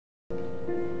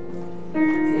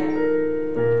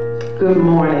Good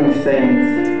morning,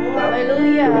 saints.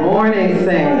 Hallelujah. Good morning,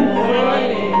 saints. Good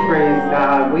morning. Praise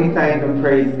God. We thank and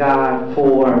praise God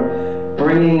for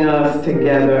bringing us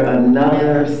together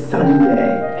another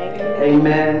Sunday.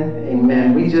 Amen.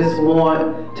 Amen. We just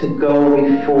want to go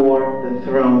before the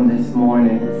throne this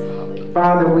morning.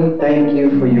 Father, we thank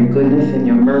you for your goodness and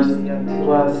your mercy unto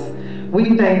us.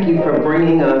 We thank you for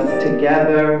bringing us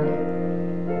together,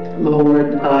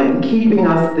 Lord, and keeping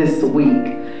us this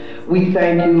week. We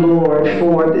thank you, Lord,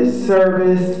 for this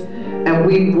service, and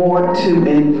we want to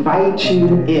invite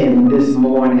you in this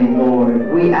morning,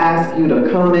 Lord. We ask you to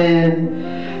come in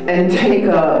and take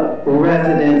up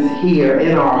residence here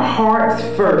in our hearts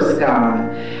first,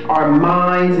 God, our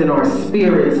minds and our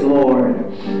spirits, Lord.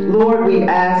 Lord, we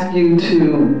ask you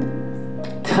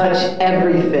to touch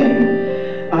everything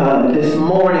this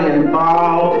morning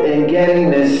involved in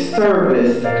getting this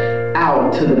service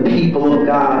out to the people of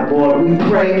God, Lord. We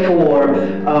pray for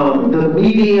the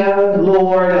media,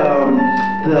 Lord,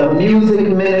 the music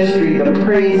ministry, the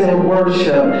praise and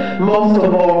worship, most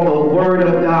of all, the word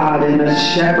of God and the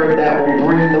shepherd that will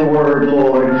bring the word,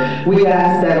 Lord. We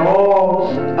ask that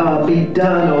all be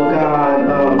done, oh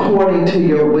God, according to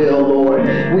your will, Lord.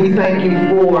 We thank you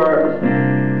for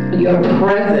your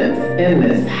presence in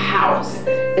this house,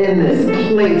 in this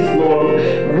place,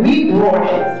 Lord. We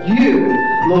brought you,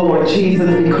 Lord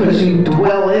Jesus, because you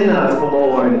dwell in us,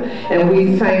 Lord. And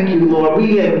we thank you, Lord.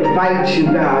 We invite you,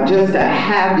 God, just to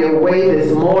have your way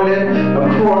this morning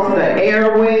across the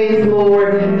airways,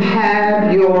 Lord.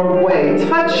 Have your way.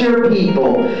 Touch your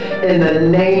people in the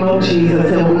name of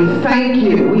Jesus. And we thank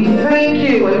you. We thank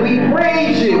you and we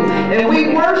praise you and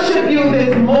we worship you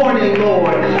this morning,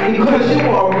 Lord, because you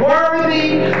are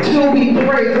worthy to be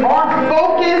praised. Our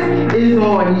focus is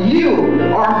on you.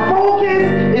 Our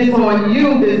focus is on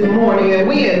you this morning, and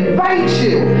we invite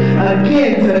you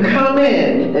again to come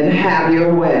in and have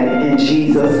your way in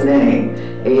Jesus' name.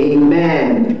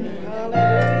 Amen.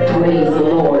 Praise the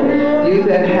Lord. You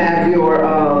that have your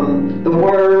the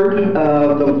word,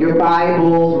 your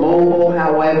Bibles, mobile,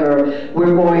 however,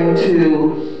 we're going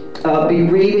to be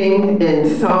reading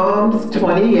in Psalms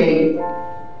 28,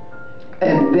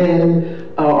 and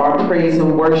then our praise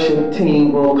and worship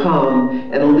team will come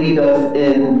and lead us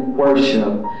in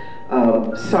worship.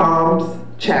 Psalms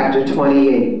chapter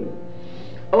 28.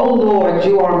 O Lord,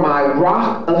 you are my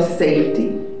rock of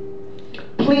safety.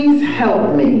 Please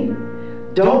help me.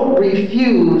 Don't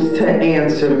refuse to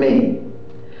answer me.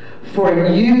 For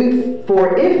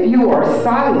if you are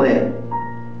silent,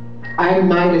 I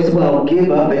might as well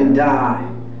give up and die.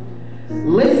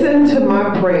 Listen to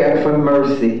my prayer for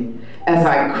mercy as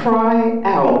I cry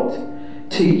out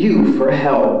to you for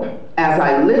help, as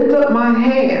I lift up my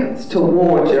hands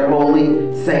towards your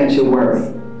holy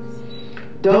sanctuary.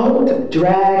 Don't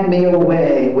drag me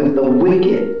away with the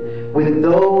wicked, with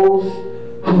those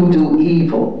who do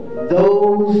evil,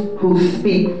 those who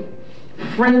speak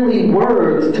friendly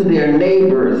words to their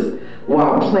neighbors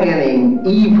while planning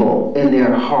evil in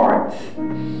their hearts.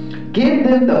 Give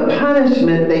them the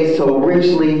punishment they so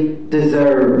richly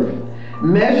deserve.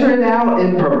 Measure it out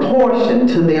in proportion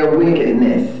to their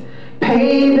wickedness.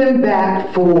 Pay them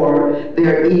back for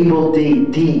their evil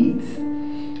deeds.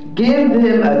 Give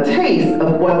them a taste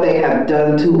of what they have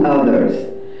done to others.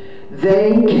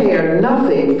 They care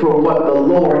nothing for what the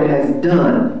Lord has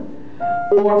done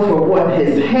or for what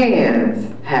his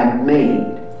hands have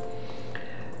made.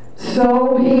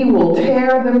 So he will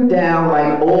tear them down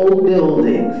like old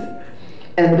buildings,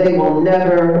 and they will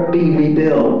never be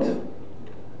rebuilt.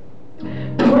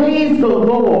 Praise the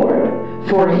Lord,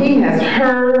 for he has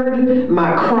heard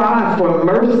my cry for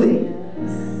mercy.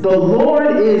 The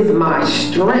Lord is my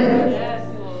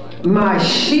strength, my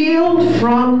shield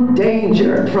from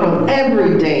danger, from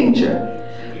every danger.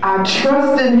 I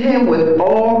trust in him with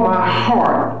all my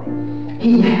heart.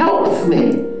 He helps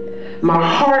me. My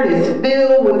heart is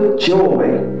filled with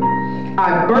joy.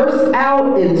 I burst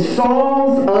out in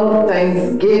songs of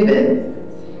thanksgiving.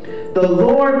 The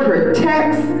Lord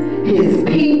protects his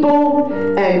people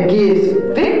and gives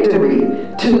victory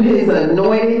to his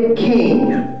anointed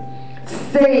king.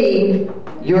 Save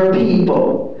your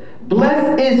people.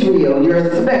 Bless Israel, your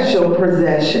special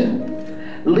possession.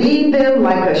 Lead them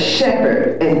like a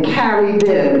shepherd and carry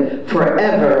them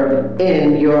forever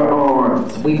in your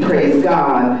arms. We praise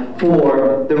God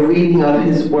for the reading of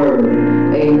his word.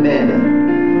 Amen.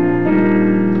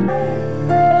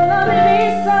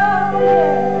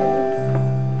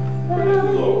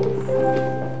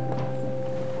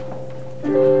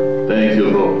 Thank you,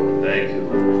 Lord. Thank you,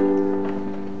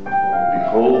 Lord.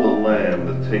 Behold the Lamb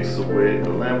that takes away, the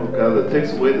Lamb of God that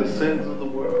takes away the sins of the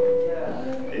world.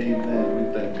 Amen.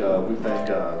 We thank God. We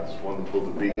It's wonderful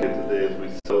to be here today as we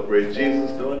celebrate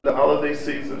Jesus during the holiday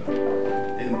season.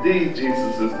 Indeed,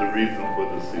 Jesus is the reason for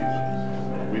the season.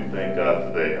 And we thank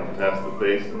God today. I'm Pastor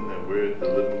Basin, and we're at the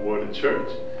Living Water Church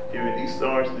here in East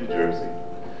Orange, New Jersey.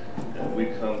 And we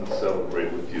come to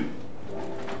celebrate with you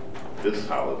this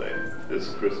holiday, this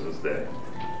Christmas Day,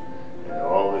 and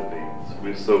all it means.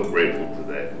 We're so grateful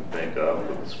today. We thank God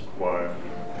for this choir,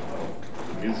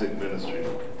 the music ministry,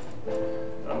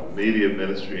 media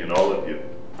ministry, and all of you.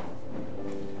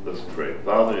 Let's pray.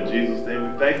 Father, in Jesus'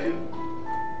 name, we thank you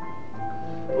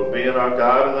for being our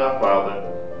God and our Father.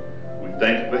 We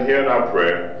thank you for hearing our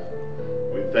prayer.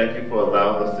 We thank you for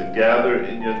allowing us to gather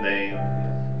in your name,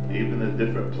 even in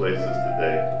different places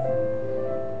today,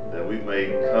 that we may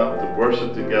come to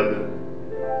worship together,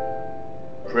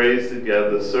 praise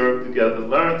together, serve together,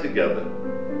 learn together,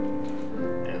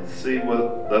 and see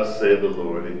what thus say the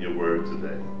Lord in your word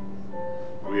today.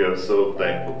 We are so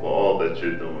thankful for all that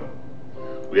you're doing.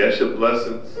 We ask your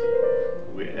blessings.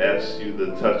 We ask you to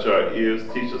touch our ears,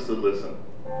 teach us to listen,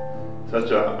 touch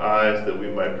our eyes that we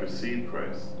might perceive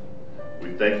Christ.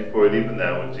 We thank you for it even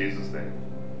now in Jesus' name.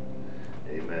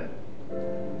 Amen.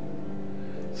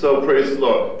 So praise the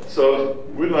Lord. So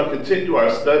we're going to continue our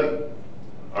study,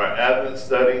 our Advent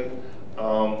study.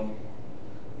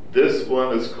 This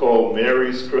one is called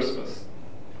Mary's Christmas.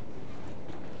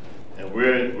 And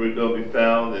we're going to be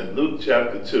found in Luke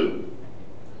chapter 2.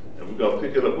 And we're going to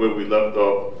pick it up where we left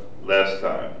off last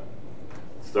time.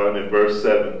 Starting in verse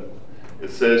 7.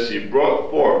 It says, she brought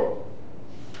forth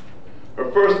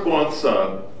her firstborn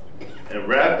son, and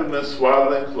wrapped him in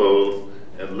swaddling clothes,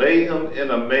 and laid him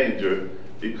in a manger,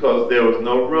 because there was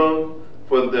no room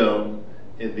for them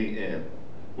in the inn.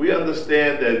 We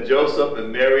understand that Joseph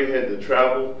and Mary had to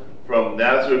travel from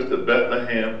Nazareth to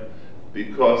Bethlehem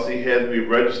because he had to be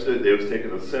registered. They was taking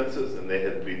a census and they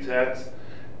had to be taxed.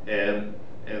 And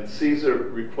Caesar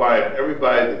required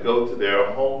everybody to go to their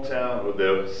hometown or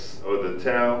the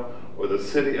town or the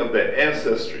city of their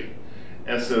ancestry.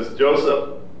 And since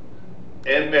Joseph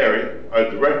and Mary are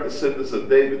direct descendants of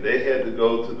David, they had to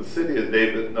go to the city of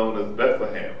David known as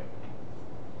Bethlehem.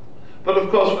 But of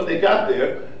course, when they got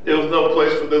there was no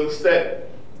place for them to stay.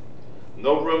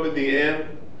 No room in the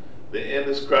inn. The inn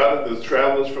is crowded. There's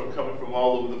travelers coming from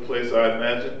all over the place, I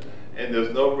imagine. And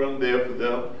there's no room there for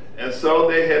them. And so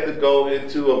they had to go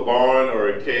into a barn or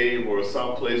a cave or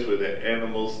some place where their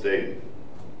animals stayed.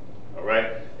 All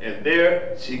right? And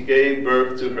there she gave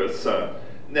birth to her son.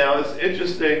 Now, it's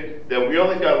interesting that we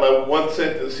only got like one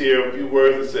sentence here, a few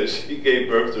words that says she gave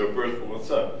birth to her firstborn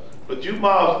son. But you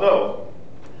moms know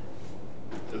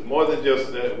it's more than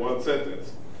just that one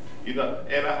sentence. You know,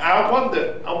 and I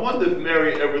wonder if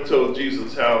Mary ever told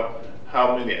Jesus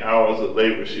how many hours of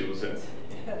labor she was in.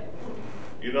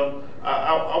 You know,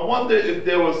 I wonder if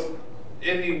there was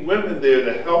any women there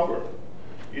to help her.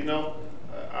 You know,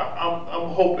 I'm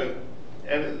hoping,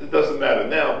 and it doesn't matter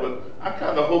now, but I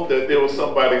kind of hope that there was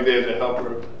somebody there to help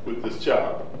her with this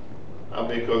child. I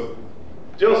mean, because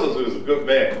Joseph is a good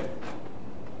man.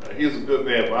 He's a good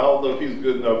man, but I don't know if he's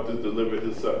good enough to deliver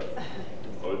his son.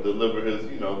 Or deliver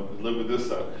this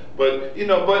son. But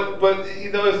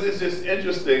it's just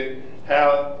interesting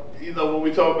how, when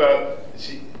we talk about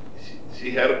she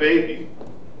had a baby,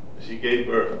 she gave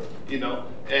birth,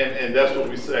 and that's what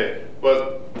we say.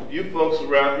 But you folks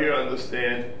around here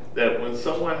understand that when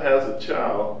someone has a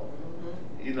child,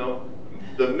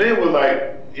 the men were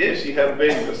like, yeah, she had a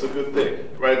baby, that's a good thing,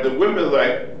 right? The women were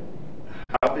like,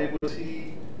 how big was he?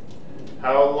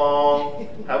 How long,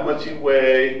 how much he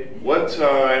weighed, what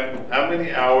time, how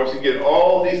many hours. You get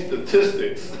all these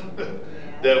statistics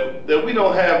that we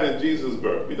don't have in Jesus'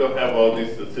 birth. We don't have all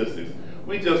these statistics.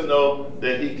 We just know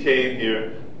that he came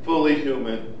here fully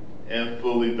human and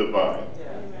fully divine.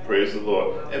 Praise the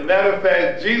Lord. And matter of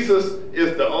fact, Jesus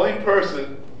is the only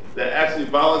person that actually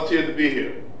volunteered to be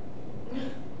here.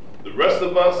 The rest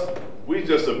of us, we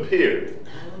just appeared.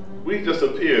 We just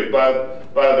appeared by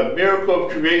the miracle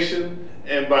of creation.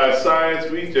 And by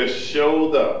science, we just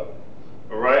showed up,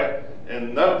 all right?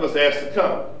 And none of us asked to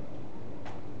come.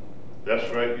 That's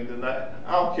right, you did not.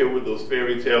 I don't care what those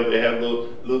fairy tales, they have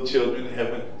little children in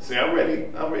heaven. Say, I'm ready.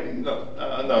 No.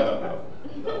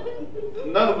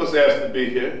 None of us asked to be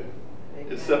here,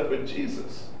 except for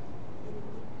Jesus.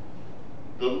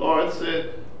 The Lord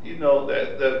said,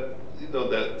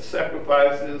 that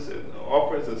sacrifices and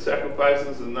offerings and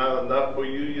sacrifices is not enough for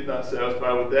you. You're not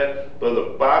satisfied with that. But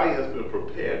a body has been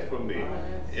prepared for me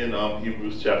in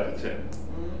Hebrews chapter 10.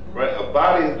 Right? A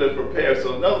body has been prepared.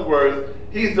 So in other words,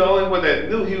 he's the only one that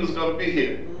knew he was going to be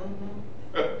here.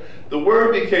 The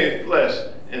Word became flesh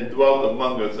and dwelt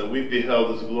among us, and we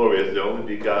beheld his glory as the only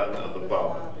begotten of the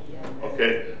Father.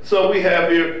 Okay, so we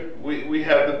have here, we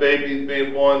have the baby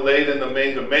being born laid in the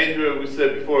manger. Manger, we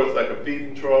said before, it's like a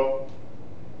feeding trough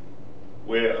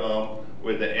where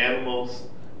the animals,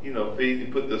 feed.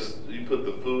 You put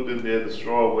the food in there, the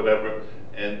straw, whatever,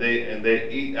 and they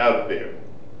eat out of there.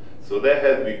 So that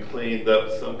had to be cleaned up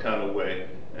some kind of way,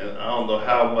 and I don't know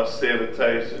how much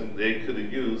sanitation they could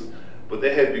have used, but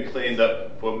they had to be cleaned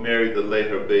up for Mary to lay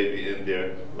her baby in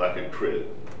there like a crib.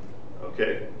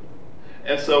 Okay.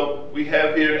 And so we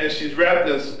have here, and he's wrapped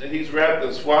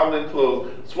in swaddling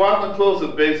clothes. Swaddling clothes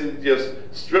are basically just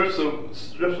strips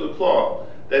of cloth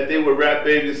that they would wrap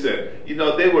babies in.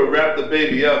 They would wrap the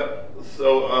baby up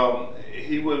so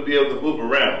he wouldn't be able to move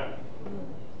around.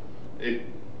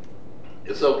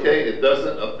 It's okay. It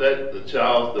doesn't affect the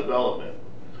child's development.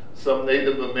 Some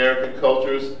Native American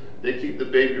cultures, they keep the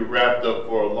baby wrapped up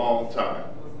for a long time.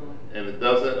 And it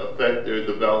doesn't affect their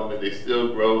development. They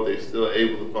still grow, they're still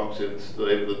able to function, still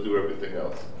able to do everything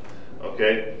else.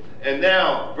 Okay? And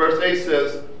now, verse 8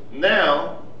 says,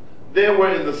 now there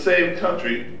were in the same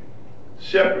country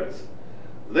shepherds,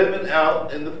 living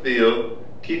out in the field,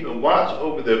 keeping watch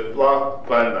over their flock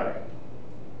by night.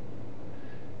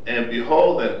 And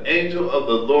behold, an angel of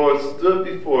the Lord stood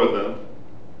before them,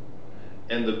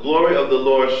 and the glory of the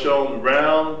Lord shone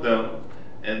round them,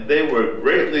 and they were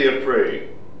greatly afraid.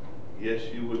 Yes,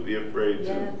 you would be afraid too.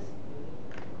 Yes.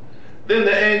 Then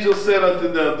the angel said unto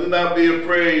them, do not be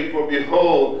afraid, for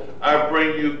behold, I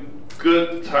bring you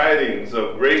good tidings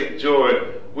of great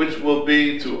joy, which will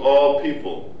be to all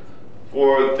people.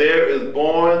 For there is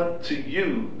born to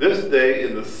you this day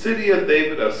in the city of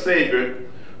David a Savior,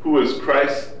 who is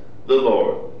Christ the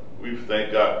Lord. We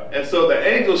thank God. And so the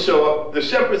angels show up, the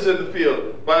shepherds in the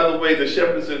field. By the way, the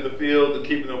shepherds in the field are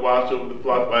keeping a watch over the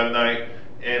flock by night.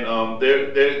 And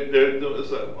they're doing,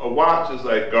 a watch is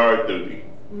like guard duty.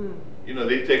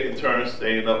 They taking turns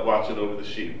staying up watching over the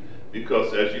sheep,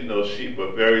 because as you know, sheep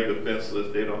are very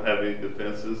defenseless. They don't have any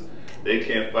defenses. They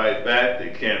can't fight back. They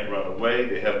can't run away.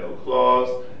 They have no claws.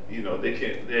 They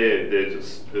can't. They're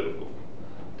just pitiful.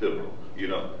 And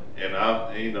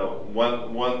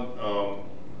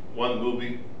one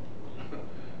movie,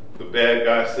 the bad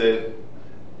guy said,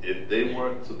 if they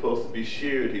weren't supposed to be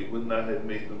sheared, he would not have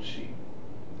made them sheep.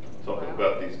 Talking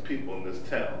about these people in this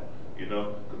town,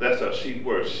 because that's how sheep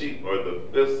were. Sheep are the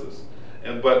defenseless.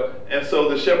 And so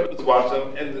the shepherds watch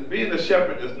them, and being a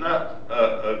shepherd is not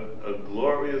a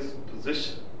glorious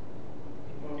position,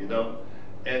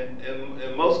 And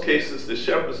in most cases, the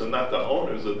shepherds are not the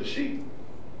owners of the sheep.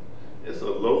 It's a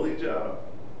lowly job.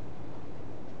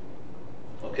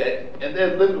 Okay, and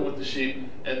they're living with the sheep,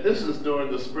 and this is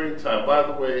during the springtime. By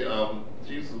the way,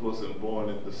 Jesus wasn't born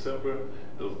in December.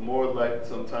 It was more like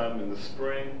sometime in the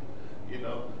spring,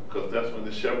 because that's when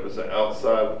the shepherds are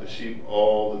outside with the sheep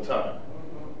all the time.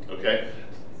 Okay,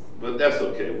 but that's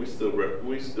okay. We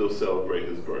still celebrate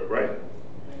his birth, right?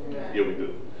 Yeah, we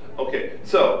do. Okay,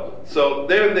 so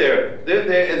they're there, and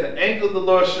the angel of the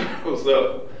Lord shows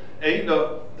up, and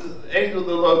the angel of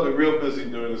the Lord been real busy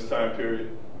during this time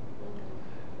period.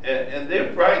 And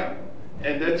they're frightened,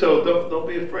 and they're told, don't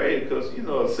be afraid, because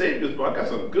a Savior's born. I got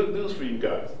some good news for you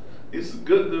guys. This is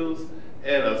good news,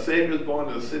 and a Savior's born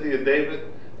in the city of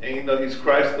David, and he's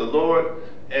Christ the Lord.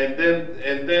 And then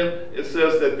it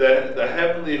says that the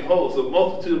heavenly hosts, a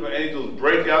multitude of angels,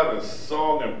 break out in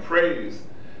song and praise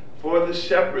for the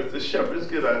shepherds. The shepherds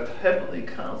get a heavenly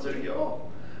concert,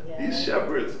 y'all. Yeah. These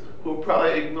shepherds, who are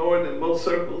probably ignored in most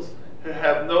circles,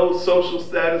 have no social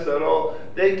status at all,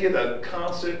 they get a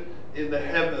concert in the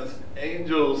heavens,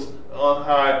 angels on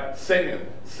high singing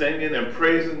and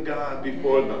praising God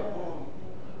before them.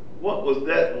 What was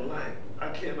that like? I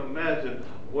can't imagine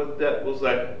what that was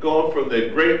like, going from the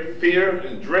great fear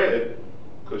and dread,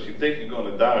 because you think you're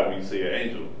going to die when you see an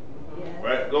angel,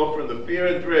 right? Going from the fear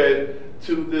and dread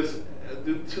to this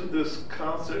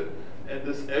concert and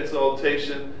this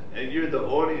exaltation, and you're the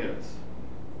audience.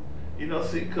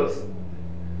 Because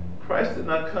Christ did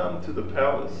not come to the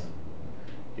palace.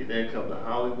 He didn't come to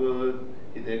Hollywood.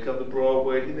 He didn't come to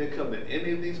Broadway. He didn't come to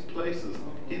any of these places.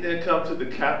 He didn't come to the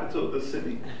capital of the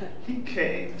city. He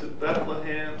came to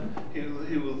Bethlehem. He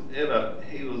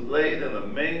was laid in a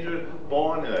manger,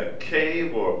 born in a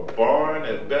cave or a barn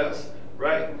at best,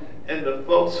 right? And the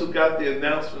folks who got the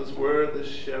announcements were the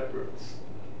shepherds.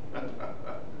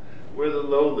 We're the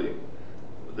lowly.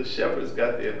 The shepherds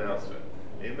got the announcement.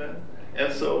 Amen.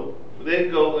 And so they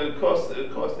go, and of course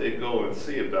they go and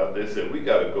see about this. They said, we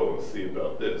got to go and see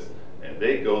about this. And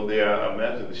they go there. I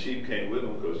imagine the sheep came with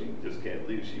them because you just can't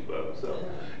leave sheep by themselves,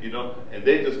 and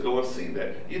they just go and see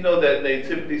that. That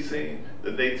nativity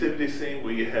scene,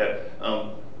 where you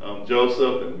have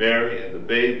Joseph and Mary and the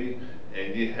baby,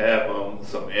 and you have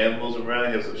some animals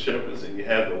around, you have some shepherds, and you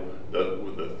have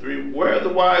the three. Where are the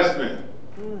wise men?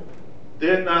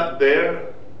 They're not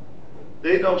there.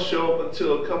 They don't show up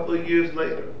until a couple of years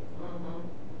later.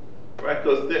 Right?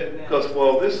 Because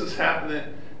while this is happening,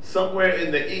 somewhere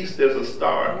in the east there's a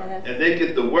star, and they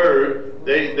get the word.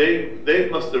 They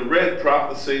must have read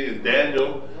prophecy in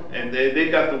Daniel, and they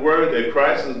got the word that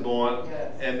Christ is born,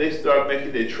 and they start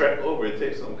making their trek over. It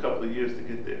takes them a couple of years to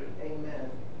get there. Amen.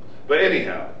 But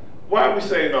anyhow, why are we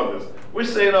saying all this? We're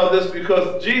saying all this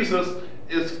because Jesus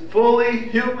is fully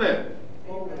human.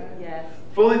 Yes.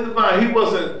 Fully divine. He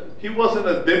wasn't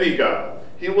a demigod.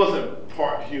 He wasn't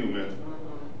part human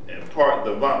and part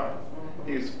divine.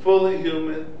 He's fully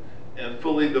human and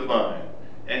fully divine.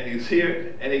 And he's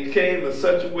here, and he came in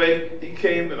such a way, he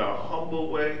came in a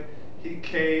humble way. He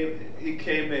came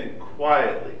in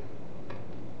quietly.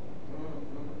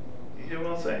 You hear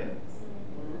what I'm saying?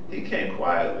 He came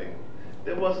quietly.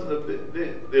 There was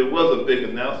a big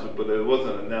announcement, but it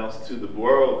wasn't announced to the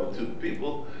world and to the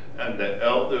people and the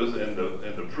elders and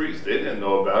the priests. They didn't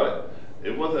know about it.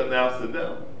 It wasn't announced to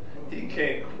them. He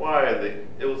came quietly.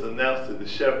 It was announced to the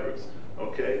shepherds.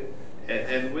 Okay?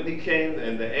 And when he came,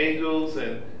 and the angels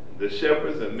and the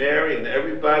shepherds and Mary and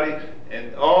everybody,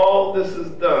 and all this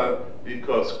is done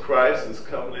because Christ is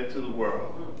coming into the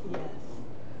world. Yes.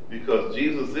 Because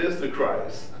Jesus is the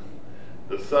Christ,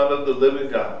 the Son of the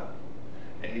living God.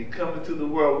 And he's coming to the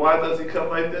world. Why does he come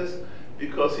like this?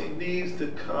 Because he needs to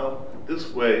come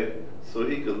this way so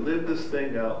he could live this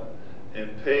thing out and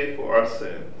pay for our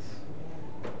sins.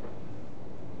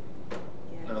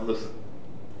 Yes. Now listen.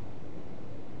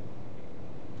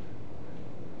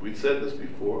 We said this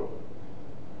before.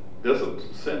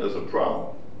 Sin is a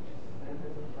problem.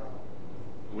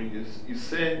 When you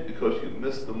sin because you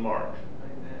missed the mark.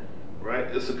 Right?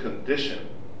 It's a condition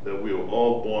that we were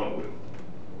all born with.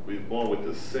 We were born with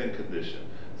the sin condition.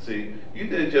 See, you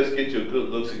didn't just get your good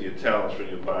looks and your talents from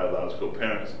your biological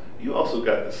parents. You also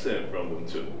got the sin from them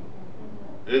too.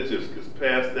 It just gets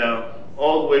passed down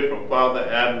all the way from Father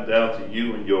Adam down to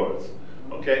you and yours.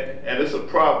 Okay? And it's a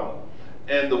problem.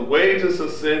 And the wages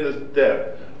of sin is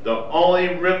death. The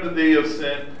only remedy of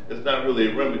sin is not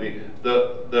really a remedy.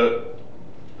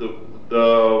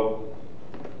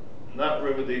 Not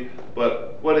remedy,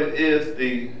 but what it is,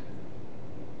 the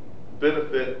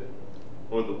benefit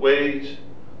or the wage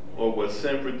or what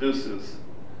sin produces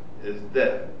is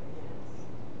death.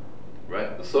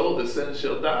 Right? The soul that sins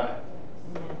shall die.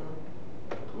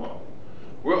 Come on.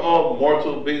 We're all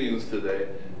mortal beings today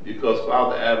because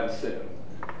Father Adam sinned.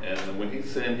 And when he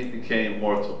sinned, he became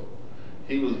mortal.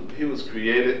 He was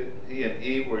created, he and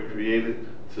Eve were created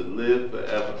to live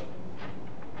forever.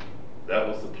 That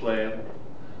was the plan.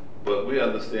 But we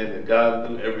understand that God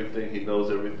knew everything, he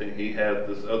knows everything. He had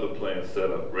this other plan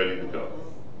set up, ready to go.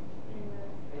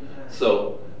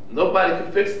 So, nobody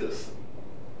can fix this.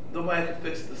 Nobody can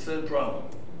fix the sin problem.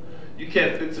 You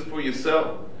can't fix it for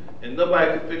yourself, and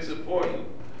nobody can fix it for you.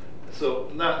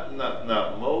 So, not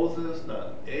Moses,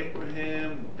 not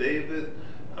Abraham, David,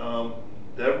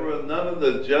 Deborah, none of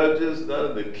the judges, none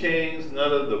of the kings,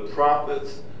 none of the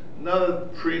prophets, none of the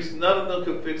priests, none of them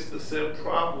could fix the sin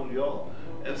problem, y'all.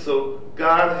 And so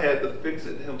God had to fix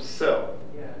it himself.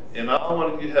 Yes. And I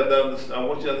want you to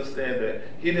understand that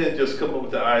he didn't just come up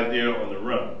with the idea on the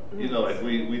run. You know, like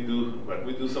we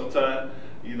do sometimes.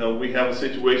 You know, we have a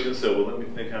situation, so well, let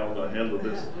me think how I'm going to handle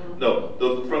this. No,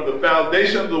 from the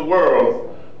foundation of the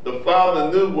world, the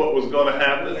Father knew what was going to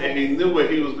happen, and he knew what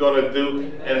he was going to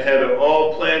do, and had it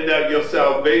all planned out. Your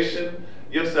salvation,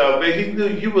 he knew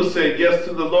you would say yes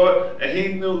to the Lord, and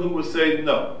he knew who would say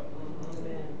no.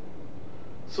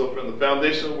 So from the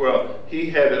foundation of the world, he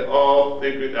had it all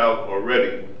figured out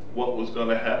already, what was going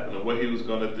to happen and what he was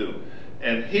going to do.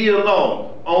 And he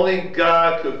alone, only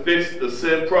God could fix the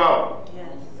sin problem. Yes.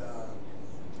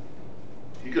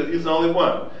 Because he's the only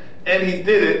one. And he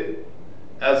did it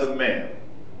as a man.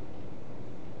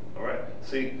 All right?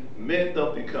 See, men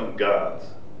don't become gods,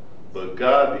 but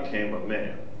God became a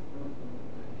man.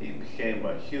 He became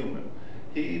a human.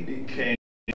 He became,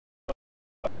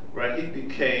 right? He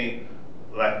became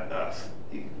like us.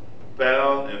 He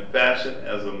found and fashioned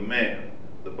as a man,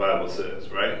 the Bible says,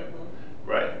 right?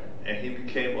 Right? And he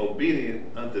became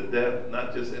obedient unto death,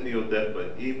 not just any old death,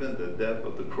 but even the death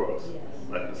of the cross,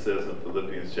 like it says in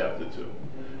Philippians chapter 2.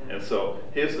 And so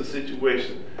here's the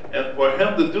situation. And for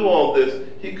him to do all this,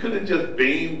 he couldn't just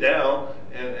beam down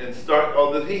and start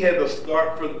all this. He had to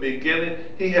start from the beginning.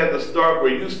 He had to start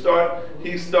where you start.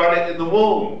 He started in the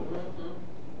womb.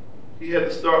 He had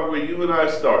to start where you and I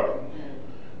started.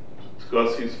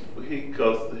 Because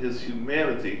his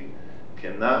humanity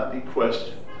cannot be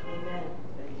questioned. Amen.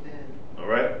 All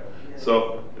right?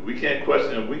 So we can't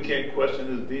question him. We can't question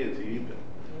his deity either.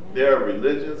 There are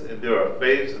religions and there are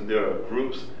faiths and there are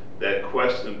groups that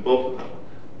question both of them.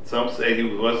 Some say he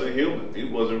wasn't human. He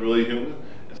wasn't really human.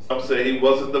 And some say he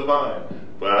wasn't divine.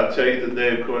 But I tell you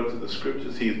today, according to the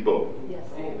scriptures, he's both.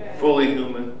 Yes. Fully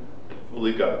human and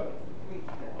fully God.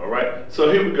 All right?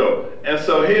 So here we go. And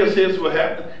so here's what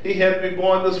happened. He had to be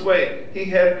born this way. He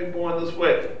had to be born this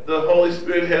way. The Holy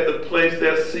Spirit had to place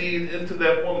that seed into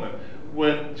that woman.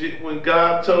 When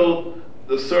God told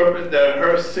the serpent that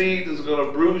her seed is going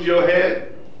to bruise your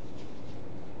head,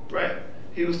 right?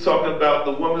 He was talking about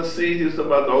the woman's seed. He was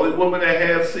talking about the only woman that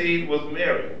had seed was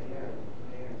Mary.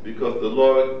 Because the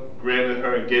Lord granted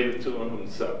her and gave it to him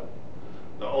himself.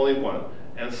 The only one.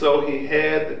 And so he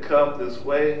had to come this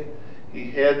way. He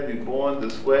had to be born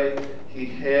this way. He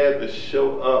had to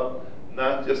show up,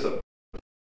 not just a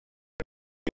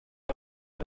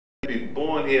be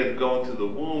born, he had to go into the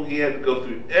womb. He had to go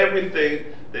through everything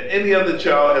that any other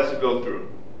child has to go through.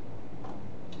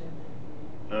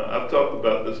 Now, I've talked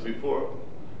about this before,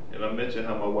 and I mentioned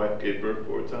how my wife gave birth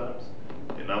 4 times.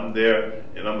 And I'm there,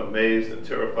 and I'm amazed and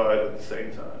terrified at the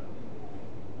same time.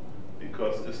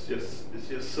 Because it's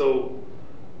just so,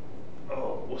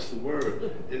 what's the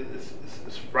word?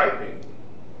 It's frightening.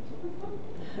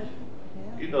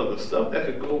 You know, the stuff that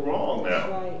could go wrong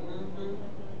now.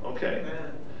 Okay?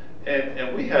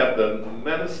 And we have the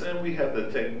medicine, we have the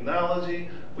technology,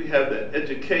 we have the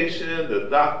education, the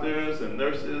doctors and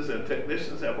nurses and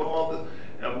technicians have all this.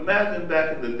 Imagine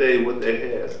back in the day what they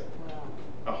had.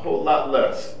 A whole lot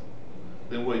less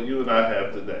than what you and I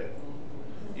have today.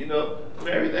 You know,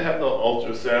 Mary didn't have no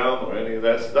ultrasound or any of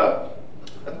that stuff.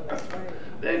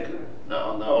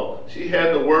 No. She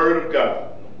had the Word of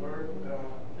God.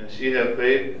 And she had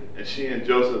faith, and she and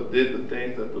Joseph did the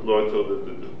things that the Lord told them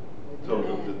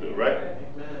to do, right?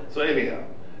 So anyhow,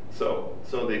 so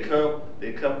they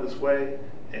come this way,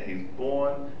 and he's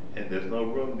born, and there's no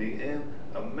room at the end.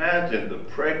 Imagine the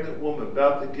pregnant woman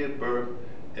about to give birth,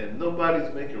 and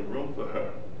nobody's making room for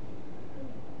her.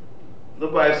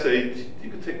 Nobody say, you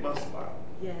can take my spot.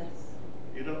 Yes.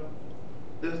 You know?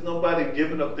 There's nobody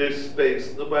giving up their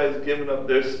space. Nobody's giving up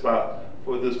their spot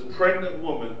for this pregnant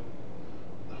woman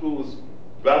who's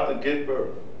about to give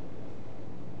birth.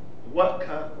 Look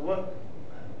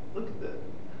at that.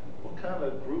 What kind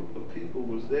of group of people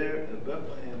was there in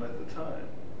Bethlehem at the time?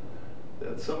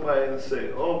 That somebody would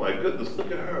say, oh my goodness,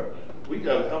 look at her. We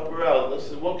got to help her out.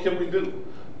 Listen, what can we do?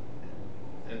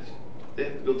 And they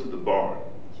have to go to the barn.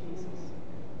 Jesus.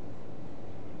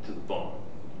 To the barn.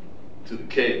 To the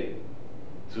cave.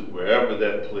 To wherever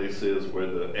that place is where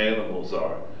the animals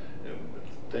are. And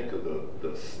think of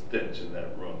the stench in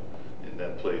that room, in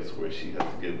that place where she has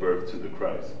to give birth to the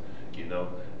Christ. You know?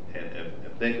 And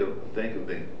think of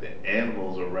the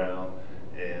animals around.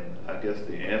 And I guess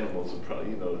the animals would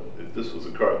probably, you know, if this was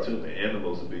a cartoon, the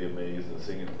animals would be amazed and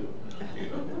singing too, you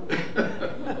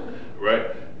know. Right?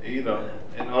 You know,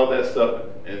 and all that stuff.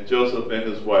 And Joseph and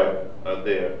his wife are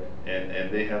there, and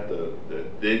they have to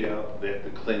dig out, they have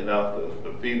to clean out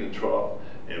the feeding trough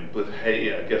and put hay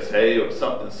or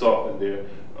something soft in there,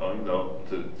 you know,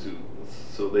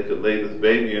 so they could lay this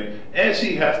baby in. And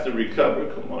she has to recover.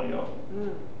 Come on, y'all.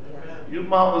 You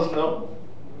mamas know.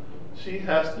 She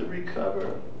has to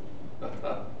recover.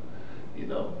 You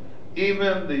know,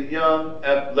 even the young,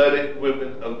 athletic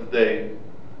women of the day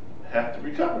have to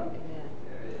recover.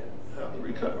 Have to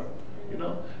recover. You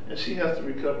know, and she has to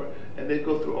recover. And they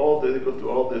go through all this. They go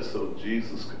through all this so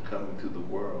Jesus could come into the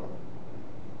world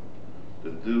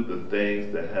to do the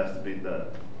things that has to be done.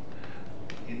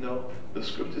 You know, the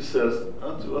scripture says,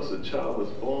 "Unto us a child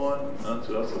is born,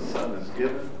 unto us a son is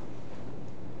given."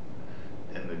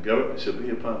 And the government shall be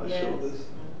upon his shoulders.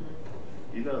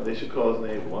 You know, they should call his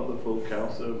name Wonderful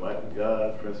Counselor, Mighty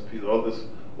God, Prince of Peace, all this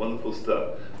wonderful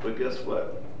stuff. But guess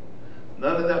what?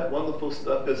 None of that wonderful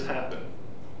stuff has happened.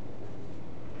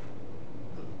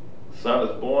 The son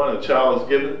is born, a child is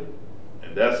given,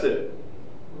 and that's it.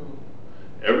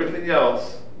 Everything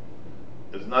else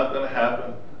is not going to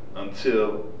happen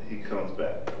until he comes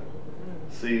back.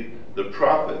 See, the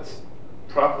prophets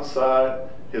prophesied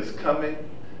his coming,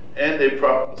 and they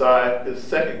prophesied his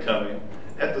second coming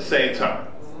at the same time.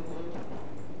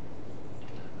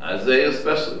 Isaiah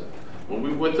especially. When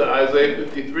we went to Isaiah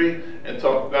 53 and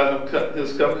talked about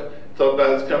his coming,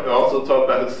 also talked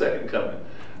about his second coming.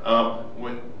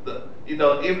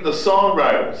 Even the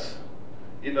songwriters,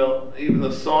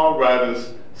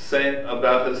 sang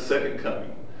about his second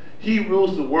coming. He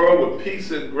rules the world with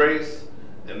peace and grace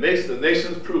and makes the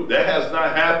nations prove. That has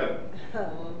not happened.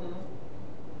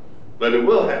 But it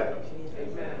will happen.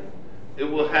 Amen. It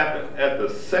will happen at the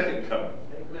second coming.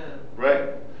 Amen. Right?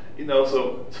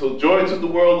 So joy to the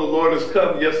world, the Lord has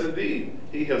come. Yes, indeed.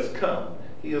 He has come.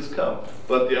 He has come.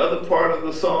 But the other part of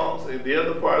the songs and the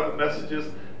other part of the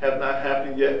messages have not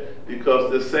happened yet,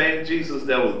 because the same Jesus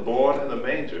that was born in the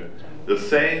manger, the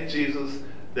same Jesus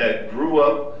that grew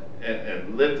up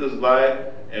and lived his life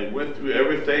and went through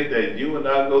everything that you and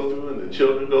I go through and the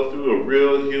children go through, a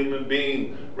real human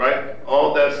being, right?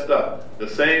 All that stuff. The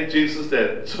same Jesus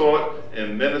that taught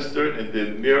and ministered and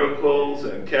did miracles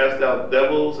and cast out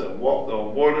devils and walked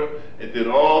on water and did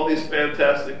all these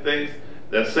fantastic things.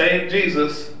 That same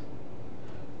Jesus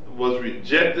was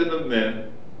rejected of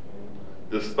men,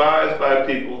 despised by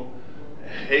people,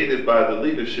 hated by the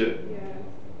leadership,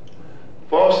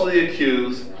 falsely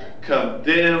accused,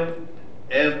 condemned,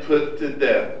 and put to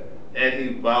death. And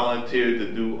he volunteered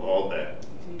to do all that.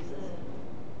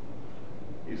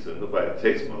 He said, nobody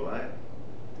takes my life.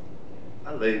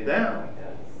 I lay it down.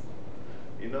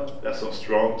 That's some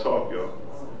strong talk, y'all.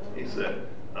 He said,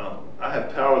 I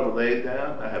have power to lay it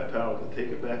down. I have power to take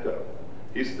it back up.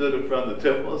 He stood in front of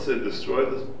the temple and said, destroy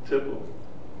this temple,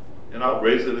 and I'll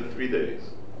raise it in 3 days.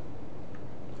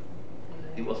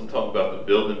 He wasn't talking about the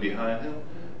building behind him.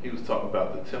 He was talking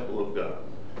about the temple of God,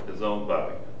 his own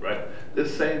body, right?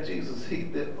 This same Jesus, he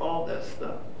did all that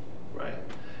stuff, right?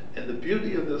 And the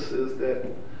beauty of this is that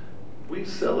we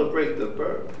celebrate the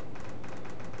birth.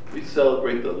 We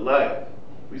celebrate the life.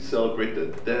 We celebrate the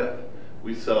death.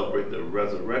 We celebrate the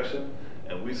resurrection.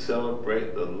 And we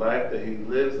celebrate the life that he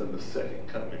lives in the second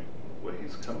coming, what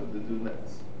he's coming to do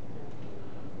next.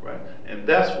 Right? And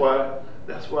that's why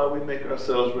we make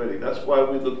ourselves ready. That's why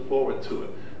we look forward to it.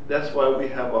 That's why we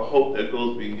have a hope that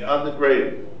goes beyond the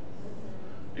grave,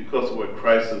 because of what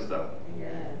Christ has done.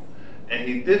 Yes. And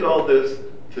he did all this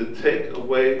to take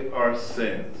away our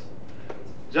sins.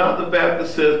 John the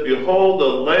Baptist says, behold the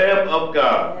Lamb of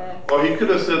God. Yes. Or he could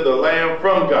have said the Lamb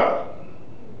from God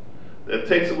that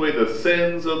takes away the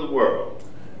sins of the world.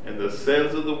 And the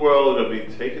sins of the world will be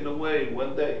taken away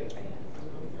one day.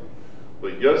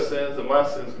 But your sins and my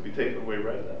sins can be taken away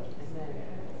right now.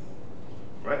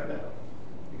 Right now.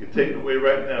 You can take it away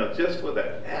right now just for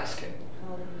the asking.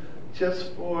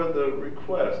 Just for the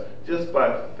request. Just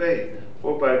by faith.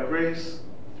 For by grace,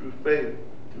 through faith,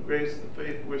 through grace and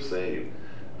faith, we're saved.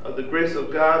 The grace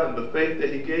of God and the faith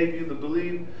that he gave you to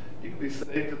believe, you can be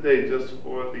saved today just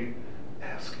for the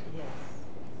asking. Yes.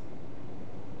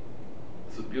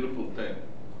 It's a beautiful thing.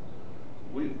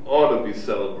 We ought to be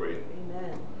celebrating.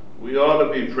 Amen. We ought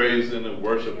to be praising and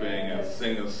worshiping and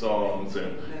singing songs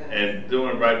and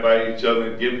doing right by each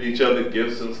other and giving each other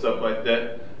gifts and stuff like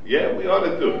that. Yeah, we ought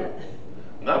to do it.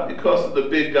 Not because of the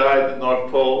big guy at the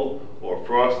North Pole or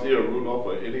Frosty or Rudolph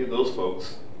or any of those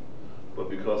folks,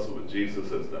 but because of what Jesus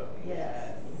has done.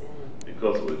 Yes.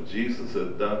 Because of what Jesus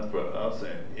has done for us,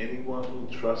 and anyone who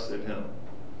trusts in him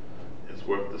is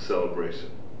worth the celebration.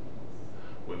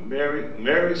 When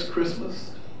Mary's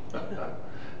Christmas,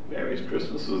 Mary's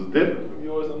Christmas was different from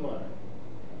yours and mine.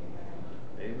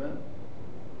 Amen.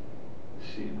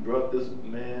 She brought this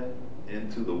man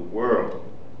into the world.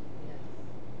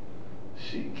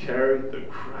 She carried the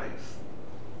Christ.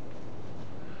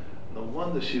 No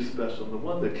wonder she's special. No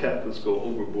wonder Catholics go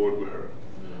overboard with her.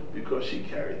 Because she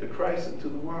carried the Christ into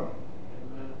the world.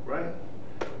 Right?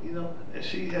 And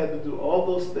she had to do all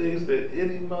those things that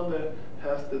any mother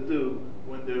has to do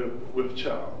when they're with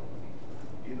child.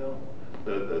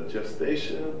 The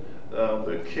gestation,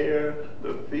 the care,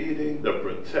 the feeding, the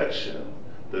protection,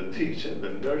 the teaching, the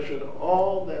nurturing,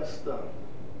 all that stuff.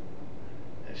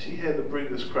 And she had to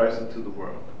bring this Christ into the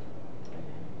world.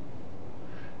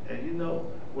 And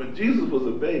when Jesus was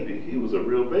a baby, he was a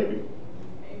real baby.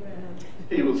 Amen.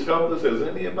 He was helpless as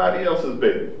anybody else's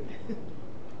baby.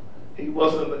 He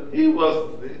wasn't,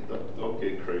 don't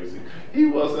get crazy. He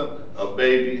wasn't a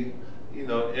baby, in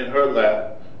her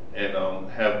lap and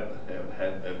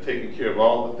and taking care of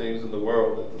all the things in the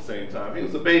world at the same time. He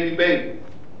was a baby.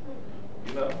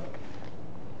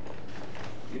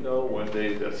 When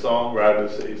the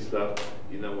songwriters say stuff,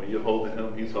 when you're holding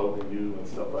him, he's holding you and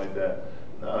stuff like that.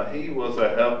 No, he was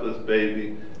a helpless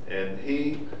baby, and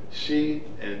she,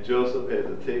 and Joseph had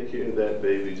to take care of that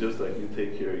baby just like you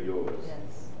take care of yours.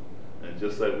 Yes. And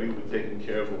just like we were taken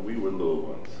care of when we were little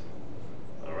ones.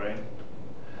 All right?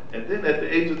 And then at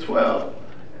the age of 12,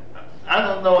 I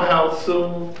don't know how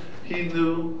soon he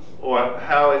knew or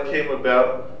how it came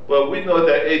about. But we know at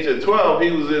that age of 12,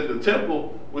 he was in the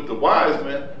temple with the wise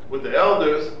men, with the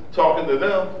elders, talking to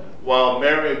them, while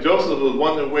Mary and Joseph was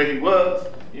wondering where he was,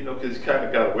 because he kind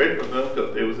of got away from them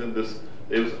because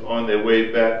they was on their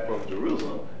way back from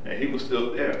Jerusalem, and he was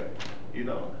still there,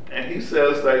 And he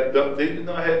says, like, they didn't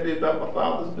know I had to be about my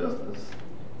Father's business.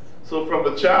 So from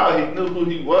a child, he knew who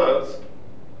he was.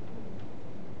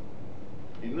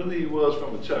 He knew who he was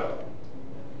from a child.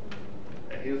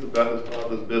 And he was about his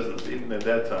Father's business, even at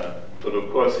that time. But of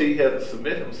course, he had to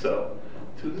submit himself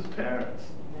to his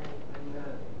parents,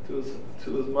 to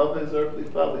his mother, his earthly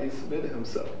father. He submitted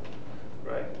himself,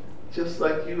 right? Just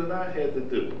like you and I had to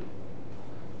do.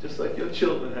 Just like your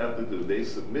children have to do. They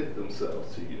submit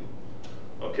themselves to you.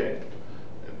 Okay?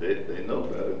 And they know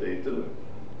better. They do it.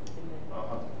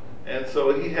 And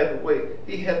so he had to wait.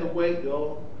 He had to wait,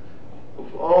 y'all.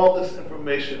 With all this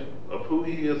information of who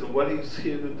he is and what he's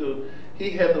here to do,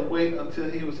 he had to wait until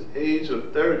he was the age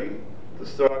of 30 to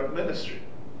start a ministry.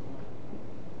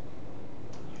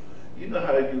 You know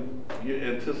how you're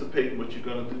anticipating what you're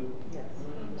going to do? Yes.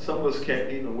 Some of us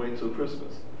can't even wait till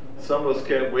Christmas. Some of us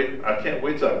can't wait. I can't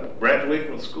wait till I graduate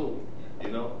from school.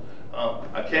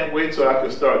 I can't wait till I can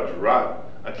start driving.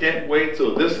 I can't wait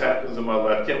till this happens in my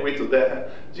life. I can't wait till that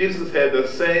happens. Jesus had the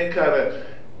same kind of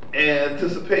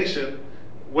anticipation.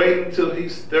 Wait until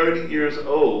he's 30 years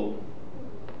old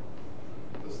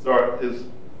to start his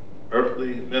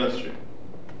earthly ministry.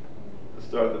 To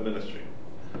start the ministry.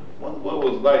 I wonder what it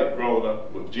was like growing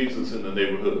up with Jesus in the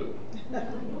neighborhood.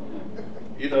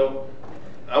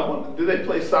 I wonder, did they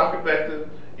play soccer back then?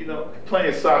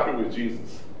 Playing soccer with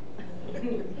Jesus.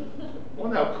 I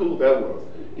wonder how cool that was.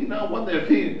 I wonder if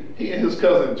he and his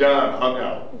cousin John hung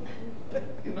out.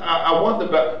 I wonder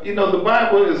about, the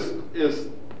Bible is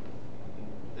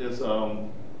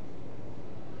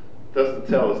doesn't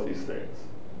tell us these things.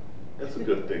 That's a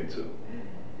good thing too.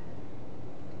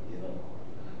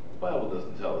 The Bible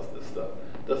doesn't tell us this stuff.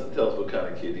 Doesn't tell us what kind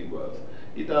of kid he was.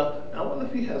 I wonder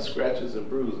if he had scratches and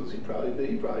bruises. He probably did.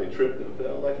 He probably tripped and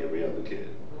fell like every other kid.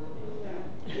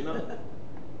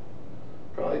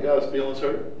 Probably got his feelings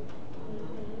hurt.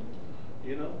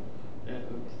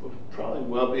 And probably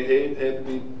well behaved. Had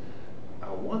to be. I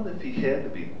wonder if he had to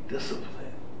be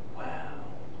disciplined. Wow.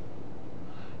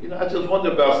 I just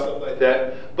wonder about stuff like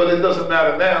that. But it doesn't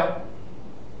matter now.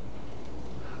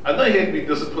 I know he had to be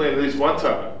disciplined at least one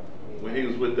time when he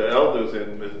was with the elders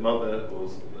and his mother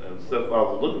and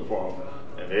stepfather was looking for him,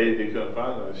 and they couldn't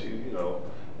find him.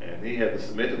 And he had to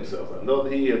submit himself. I know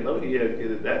he had to get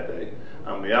it that day. I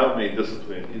don't mean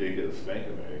discipline. He didn't get a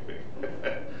spanking or anything.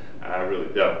 I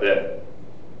really doubt that,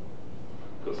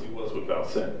 because he was without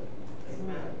sin.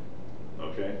 Amen.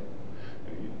 Okay,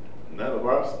 none of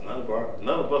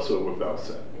us are without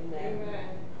sin. Amen.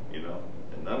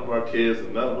 And none of our kids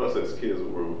and none of us as kids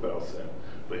were without sin.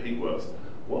 But he was.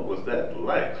 What was that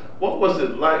like? What was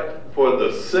it like for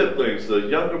the siblings, the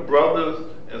younger brothers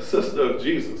and sister of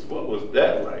Jesus? What was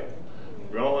that like?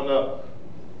 Growing up,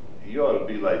 you ought to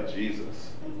be like Jesus.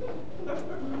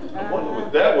 I wonder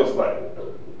what that was like.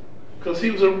 Because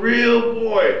he was a real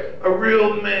boy, a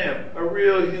real man, a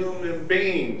real human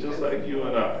being, just like you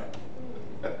and I.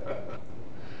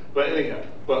 But anyhow,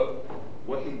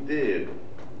 what he did,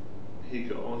 he's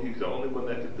the only one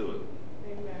that could do it.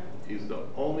 Amen. He's the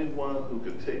only one who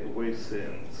could take away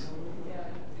sins. Yeah.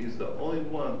 He's the only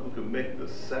one who could make the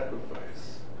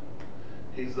sacrifice.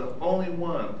 He's the only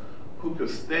one who could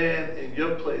stand in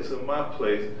your place or my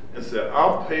place and say,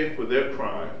 I'll pay for their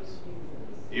crimes.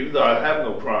 Even though I have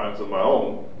no crimes of my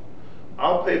own,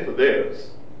 I'll pay for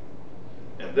theirs.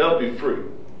 And they'll be free.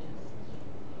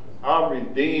 I'll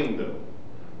redeem them.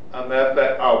 As a matter of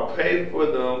fact, I'll pay for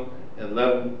them and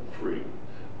let them free.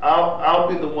 I'll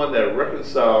be the one that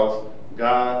reconciles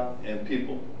God and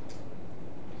people.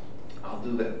 I'll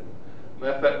do that.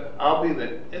 Matter of fact, I'll be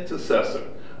the intercessor.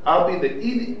 I'll be the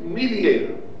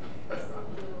mediator.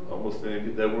 Almost didn't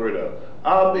get that word out.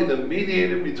 I'll be the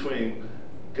mediator between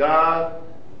God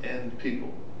and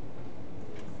people.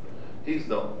 He's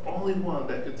the only one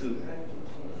that could do that.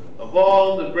 Of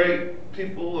all the great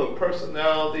people and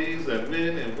personalities and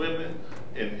men and women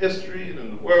in history and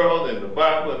in the world and the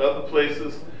Bible and other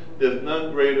places, there's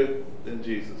none greater than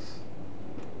Jesus.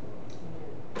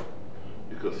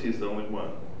 Because he's the only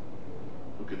one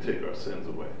who can take our sins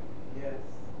away. Yes.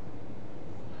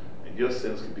 And your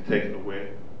sins can be taken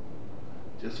away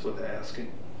just for the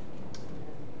asking.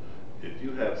 If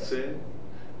you have sin,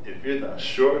 if you're not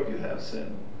sure if you have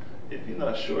sin, if you're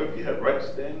not sure if you have right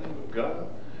standing with God,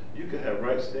 you can have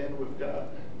right standing with God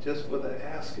just for the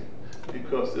asking.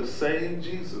 Because this same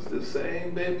Jesus, this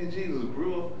same baby Jesus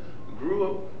grew grew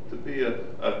up to be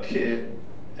a kid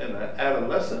and an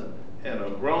adolescent and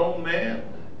a grown man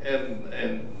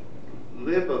and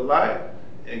lived a life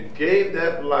and gave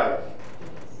that life.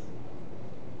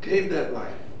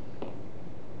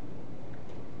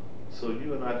 So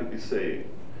you and I could be saved.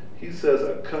 He says,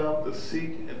 I come to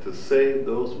seek and to save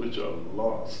those which are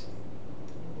lost.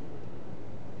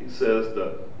 He says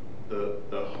the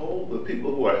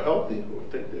people who are healthy, who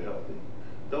think they're healthy,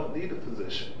 don't need a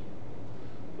physician.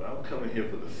 But I'm coming here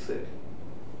for the sick.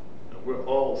 And we're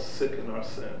all sick in our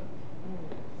sin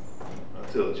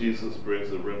until Jesus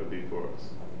brings a remedy for us.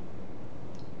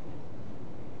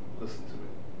 Listen to me.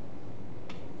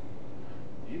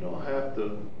 You don't have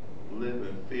to live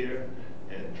in fear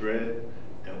and dread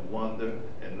and wonder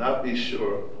and not be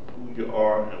sure who you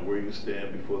are and where you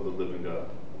stand before the living God.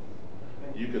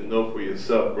 You can know for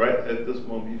yourself, right at this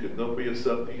moment, you can know for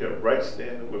yourself that you have right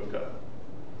standing with God.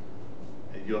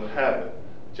 And you'll have it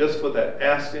just for that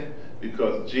asking,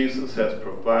 because Jesus has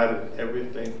provided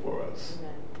everything for us.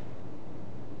 Amen.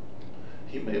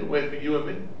 He made a way for you and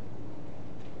me.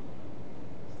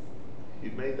 He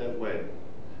made that way.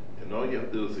 And all you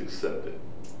have to do is accept it.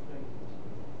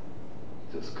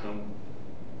 Just come,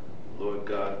 Lord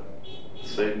God,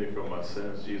 save me from my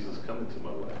sins. Jesus, come into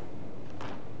my life.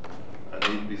 I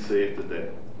need to be saved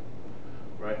today.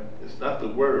 Right? It's not the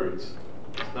words.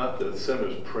 It's not the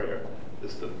sinner's prayer.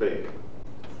 It's the faith.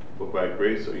 For by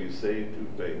grace are you saved through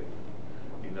faith.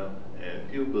 You know? And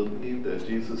if you believe that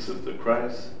Jesus is the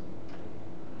Christ,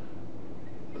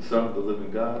 the Son of the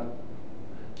living God,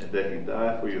 and that he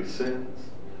died for your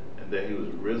sins, and that he was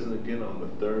risen again on the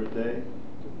third day,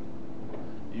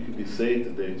 you can be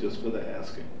saved today just for the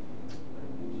asking.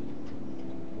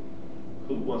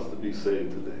 Who wants to be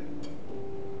saved today?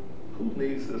 Who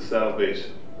needs this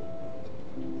salvation?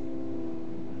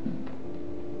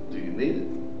 Do you need it?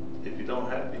 If you don't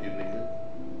have it, you need it.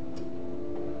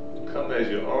 Come as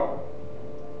you are.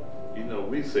 You know,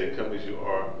 we say come as you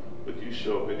are, but you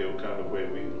show up in your kind of way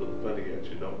we look funny at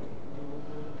you, don't we?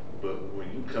 But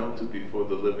when you come to before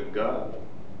the living God,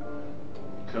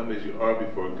 you come as you are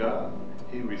before God,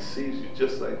 he receives you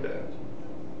just like that.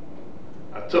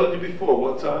 I told you before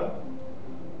one time,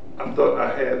 I thought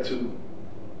I had to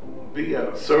be at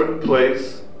a certain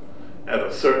place at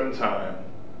a certain time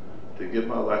to give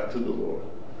my life to the Lord.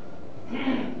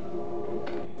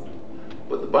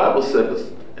 But the Bible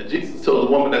says, and Jesus told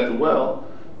the woman at the well,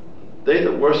 they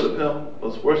that worship him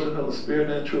must worship him in spirit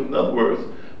and in truth. In other words,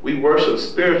 we worship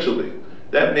spiritually.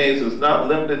 That means it's not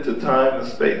limited to time and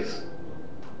space.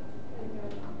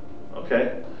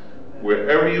 Okay?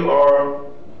 Wherever you are,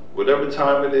 whatever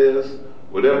time it is,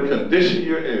 whatever condition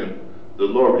you're in, the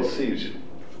Lord receives you.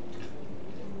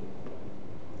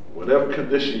 Whatever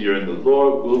condition you're in, the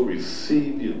Lord will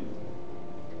receive you.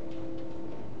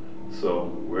 So,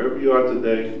 wherever you are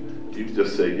today, you can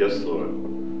just say, yes, Lord.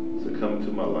 So come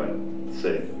into my life.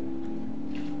 Say it.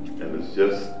 And it's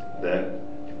just that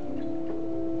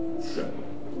simple.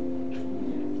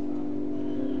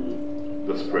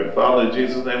 Let's pray. Father, in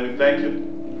Jesus' name, we thank you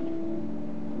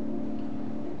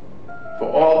for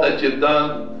all that you've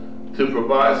done to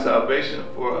provide salvation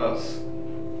for us.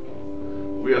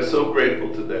 We are so grateful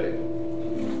today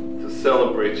to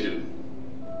celebrate you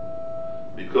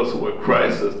because of what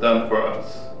Christ has done for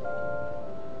us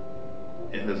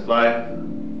in his life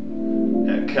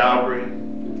at Calvary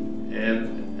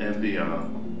and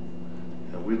beyond.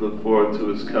 And we look forward to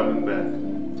his coming back.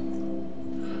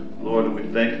 Lord, we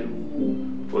thank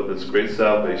you for this great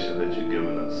salvation that you've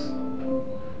given us.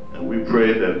 And we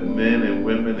pray that men and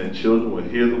women and children will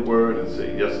hear the word and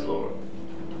say, yes, Lord,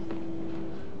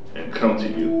 and come to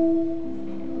you.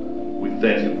 We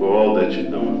thank you for all that you're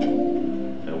doing.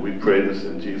 And we pray this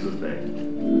in Jesus'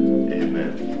 name.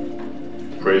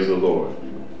 Amen. Praise the Lord.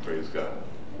 Praise God.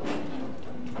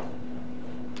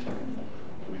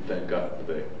 We thank God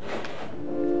today.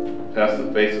 Pastor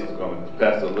Linda's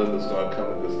going to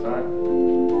come at this time.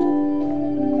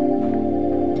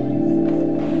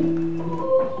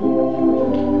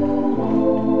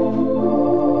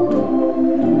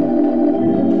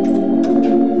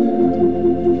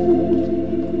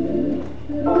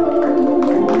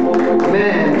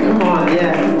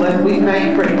 We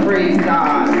thank and praise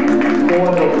God for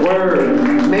the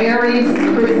word. Merry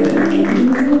Christmas.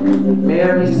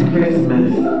 Merry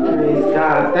Christmas. Praise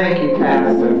God. Thank you,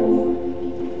 Pastor.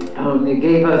 You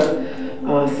gave us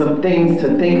some things to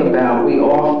think about. We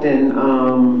often,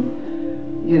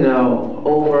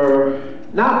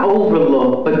 not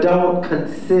overlook, but don't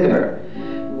consider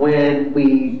when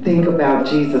we think about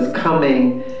Jesus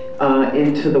coming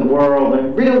into the world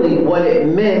and really what it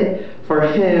meant for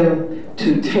him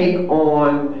to take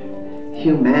on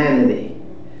humanity.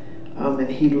 And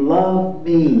he loved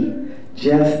me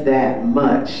just that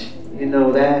much. You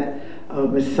know, that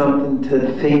is something to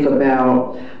think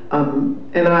about.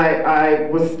 And I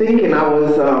was thinking,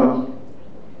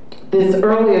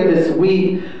 earlier this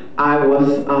week, I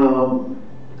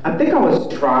think I was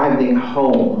driving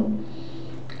home,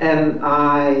 and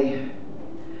I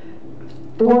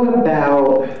thought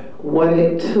about what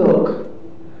it took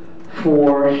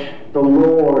for the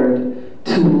Lord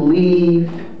to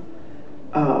leave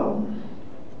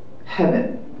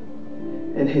heaven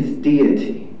and his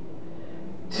deity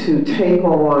to take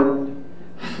on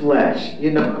flesh.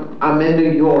 You know, I'm in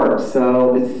New York,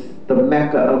 so it's the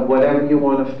mecca of whatever you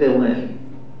want to fill in.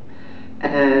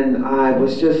 And I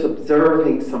was just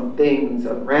observing some things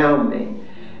around me,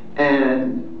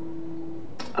 and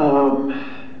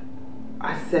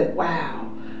I said, wow,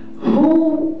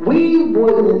 we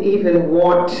wouldn't even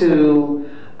want to,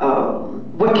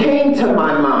 what came to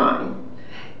my mind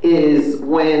is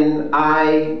when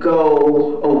I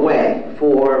go away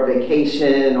for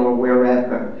vacation or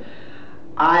wherever,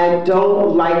 I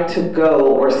don't like to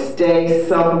go or stay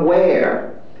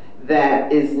somewhere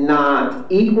that is not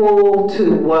equal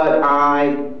to what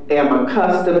I am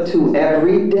accustomed to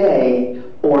every day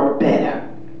or better,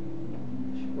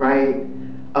 right?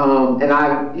 And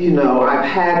I've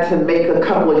had to make a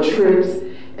couple of trips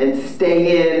and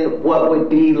stay in what would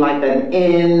be like an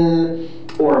inn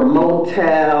or a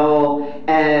motel,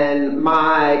 and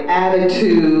my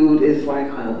attitude is like,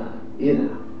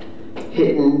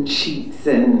 hitting sheets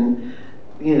and,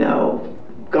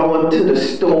 going to the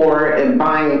store and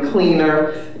buying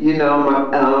cleaner.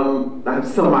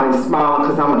 Somebody smiling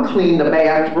because I'm gonna clean the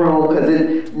bathroom because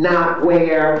it's not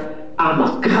where I'm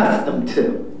accustomed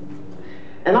to.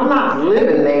 And I'm not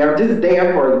living there, just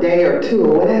there for a day or two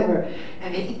or whatever.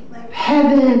 And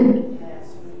heaven.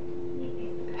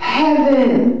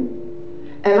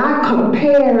 And I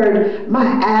compared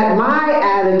my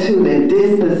attitude and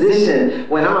disposition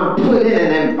when I'm put in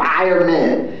an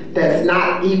environment that's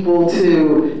not equal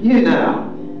to,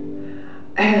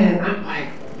 And I'm like,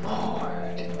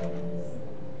 Lord,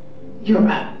 you're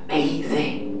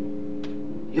amazing.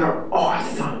 You're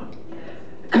awesome.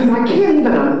 Because I can't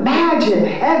even imagine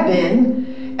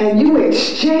heaven, and you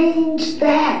exchange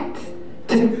that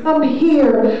to come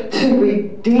here to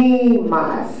redeem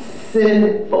my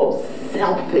sinful,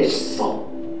 selfish soul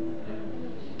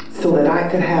so that I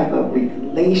could have a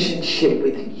relationship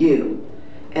with you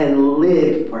and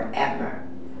live forever.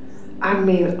 And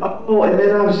then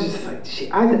I was just like,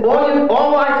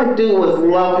 all I could do was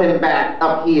love him back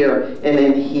up here and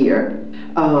in here.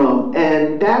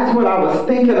 And that's what I was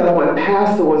thinking of when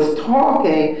Pastor was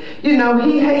talking. He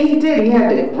had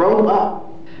to grow up.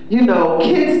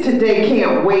 Kids today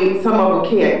can't wait. Some of them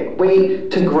can't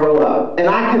wait to grow up. And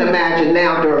I can imagine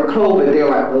now during COVID, they're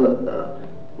like,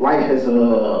 life is,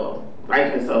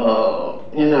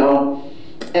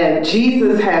 And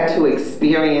Jesus had to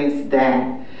experience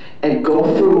that and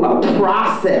go through a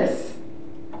process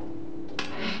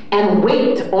and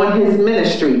wait on his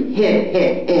ministry. Hint.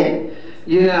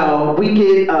 We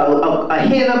get a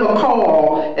hint of a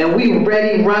call and we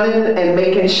ready running and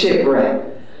making shipwreck.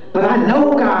 But I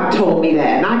know God told me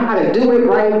that, and I got to do it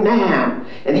right now.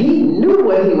 And he knew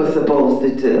what he was supposed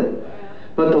to do.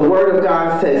 But the Word of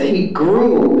God says he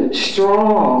grew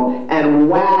strong and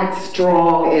waxed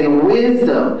strong in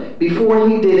wisdom before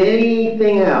he did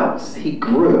anything else. He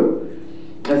grew.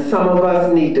 And some of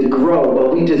us need to grow,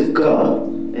 but we just go.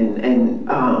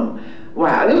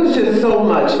 Wow, it was just so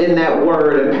much in that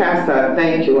word. And Pastor, I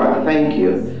thank you. I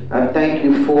thank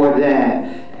you for that.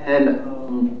 And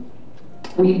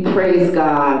we praise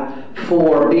God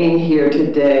for being here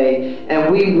today,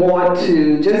 and we want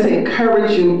to just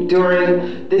encourage you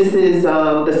this is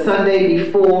the Sunday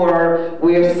before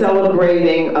we're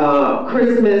celebrating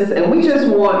Christmas, and we just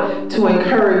want to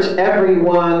encourage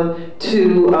everyone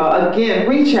to, again,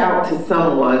 reach out to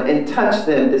someone and touch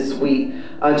them this week.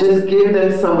 Just give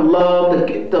them some love. The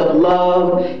gift of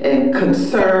love and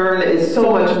concern is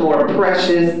so much more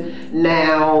precious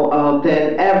now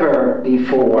than ever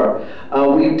before.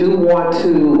 We do want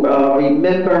to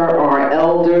remember our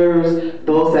elders,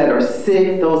 those that are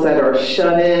sick, those that are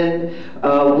shut in.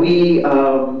 We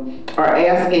are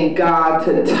asking God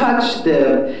to touch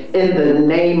them in the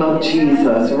name of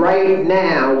Jesus. Right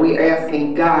now, we're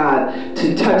asking God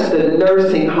to touch the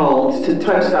nursing homes, to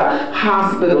touch the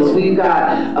hospitals. We've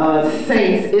got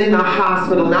saints in the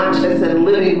hospital, not just in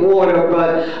Living Water,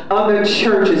 but other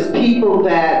churches, people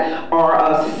that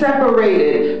are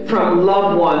separated from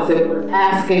loved ones, and we're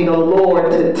asking the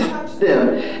Lord to touch them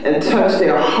and touch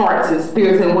their hearts and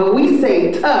spirits. And when we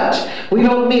say touch, we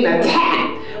don't mean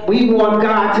attack. We want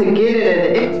God to get in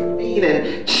and intervene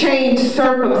and change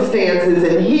circumstances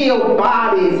and heal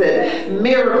bodies and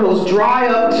miracles, dry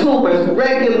up tumors,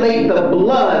 regulate the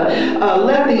blood,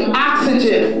 let the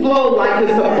oxygen flow like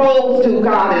it's supposed to,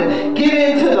 God, and get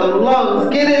into the lungs,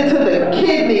 get into the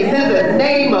kidneys in the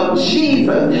name of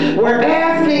Jesus. We're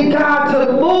asking God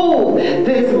to move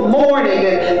this morning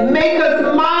and make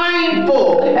us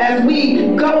mindful as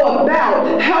we go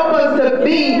about. Help us to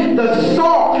be the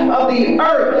salt of the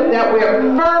earth, that we're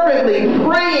fervently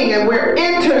praying and we're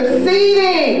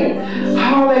interceding.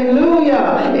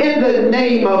 Hallelujah. In the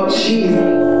name of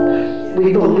Jesus.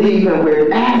 We believe and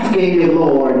we're asking you,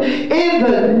 Lord, in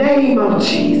the name of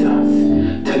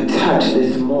Jesus, to touch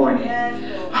this morning.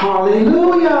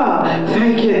 Hallelujah.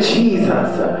 Thank you, Jesus.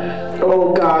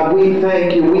 Oh, God, we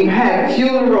thank you. We've had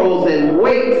funerals and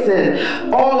wakes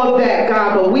and all of that,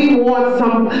 God, but we want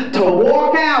some to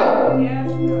walk out,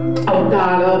 oh,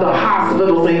 God, of the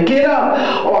hospitals and get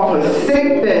up off of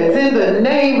sick beds in the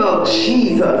name of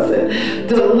Jesus and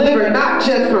deliver not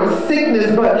just from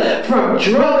sickness, but from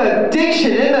drug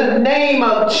addiction in the name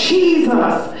of Jesus.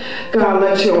 God,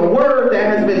 let your word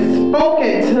that has been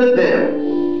spoken to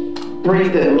them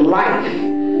bring them life.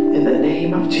 In the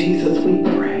name of Jesus we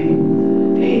pray.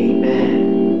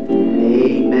 Amen.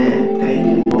 Amen. Thank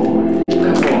you, Lord.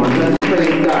 Come on, let's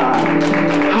praise God.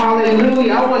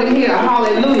 Hallelujah. I want to hear a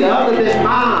hallelujah other than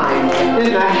mine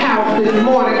in the house this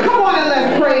morning. Come on and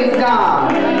let's praise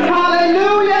God.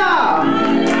 Hallelujah.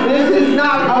 This is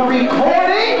not a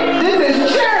recording. This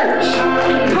is church.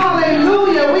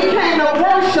 Hallelujah. We came to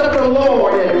worship the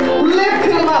Lord and lift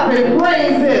him up and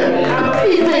praise him.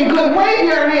 He's been good. Wave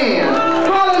your hand.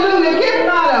 Hallelujah. Give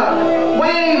God a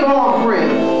wave offering.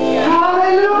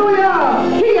 Hallelujah.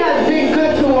 He has been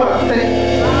good to us.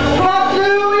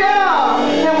 Hallelujah.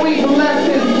 And we bless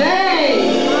his name.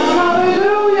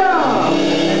 Hallelujah.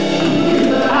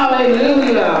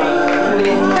 Hallelujah. And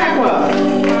he kept us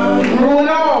through it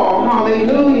all.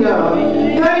 Hallelujah.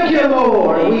 Thank you,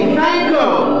 Lord. We thank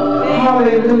him.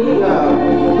 Hallelujah.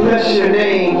 Bless your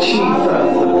name,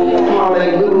 Jesus.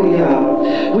 Hallelujah.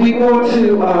 We want to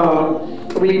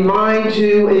remind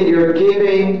you in your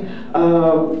giving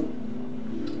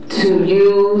to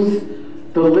use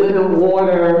the Living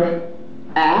Water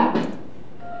app.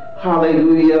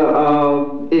 Hallelujah.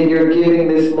 In your giving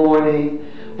this morning.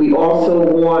 We also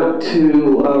want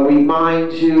to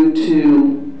remind you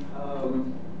to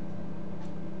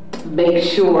make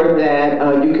sure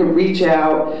that you can reach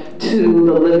out to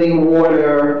the Living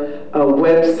Water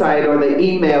website or the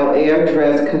email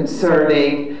address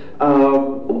concerning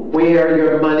where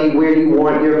you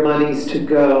want your monies to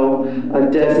go,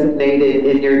 designated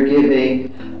in your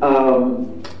giving.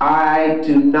 I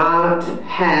do not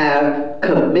have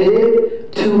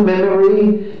committed to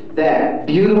memory that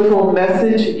beautiful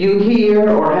message you hear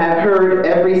or have heard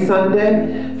every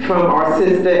Sunday from our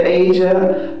sister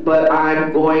Asia, but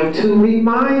I'm going to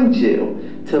remind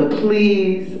you to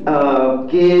please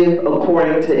give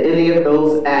according to any of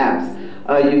those apps.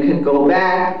 You can go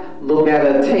back, look at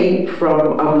a tape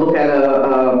from, look at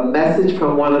a message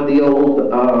from one of the old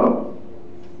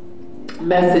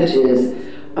messages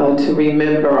to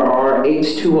remember our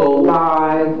H2O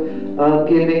Live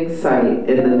giving site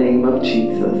in the name of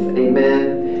Jesus.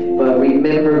 Amen. But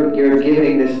remember your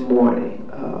giving this morning.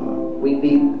 We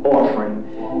need offering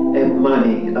and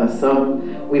money.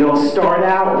 We don't start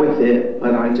out with it,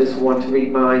 but I just want to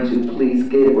remind you, please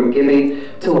give. We're giving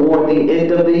toward the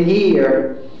end of the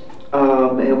year,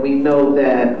 and we know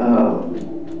that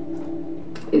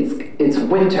it's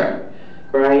winter,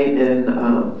 right?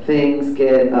 And things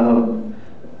get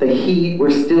the heat.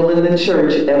 We're still in the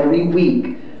church every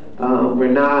week. We're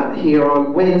not here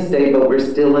on Wednesday, but we're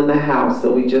still in the house.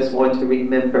 So we just want to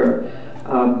remember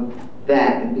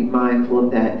that and be mindful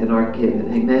of that in our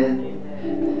giving.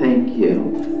 Amen. Thank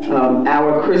you.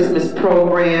 Our Christmas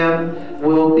program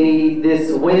will be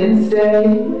this Wednesday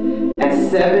at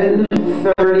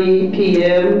 7:30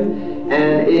 p.m.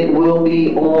 and it will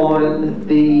be on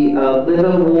the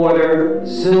Living Water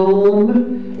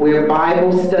Zoom where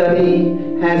Bible study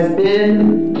has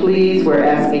been. Please, we're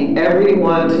asking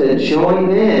everyone to join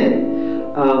in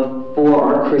for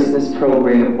our Christmas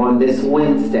program on this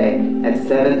Wednesday at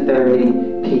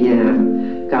 7:30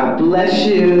 p.m. God bless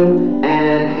you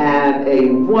and have a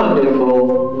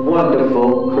wonderful,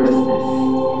 wonderful Christmas.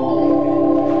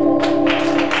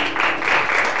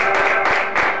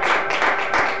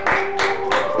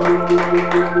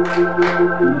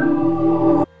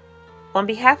 On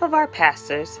behalf of our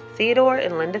pastors, Theodore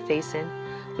and Linda Faison,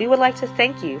 we would like to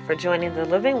thank you for joining the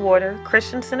Living Water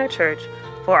Christian Center Church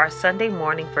for our Sunday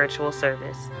morning virtual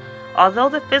service. Although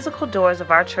the physical doors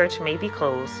of our church may be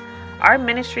closed, our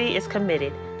ministry is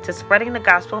committed to spreading the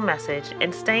gospel message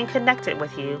and staying connected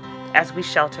with you as we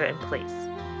shelter in place.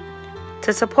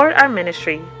 To support our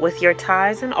ministry with your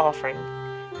tithes and offering,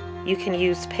 you can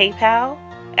use PayPal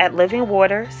at Living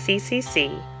Water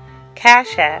CCC,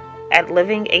 Cash App at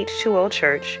Living H2O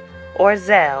Church, or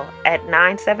Zelle at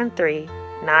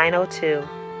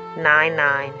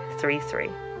 973-902-9933.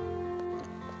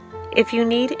 If you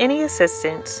need any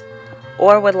assistance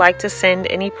or would like to send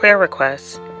any prayer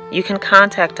requests, you can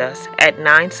contact us at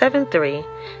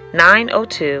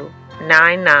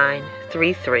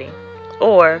 973-902-9933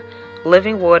 or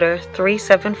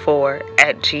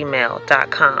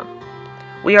livingwater374@gmail.com.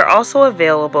 We are also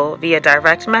available via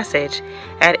direct message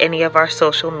at any of our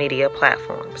social media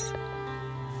platforms.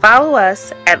 Follow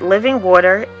us at Living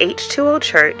Water H2O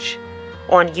Church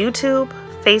on YouTube,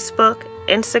 Facebook,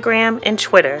 Instagram, and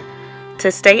Twitter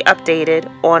to stay updated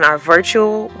on our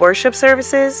virtual worship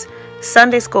services,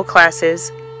 Sunday school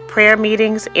classes, prayer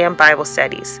meetings, and Bible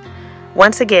studies.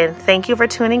 Once again, thank you for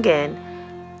tuning in.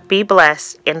 Be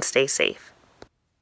blessed and stay safe.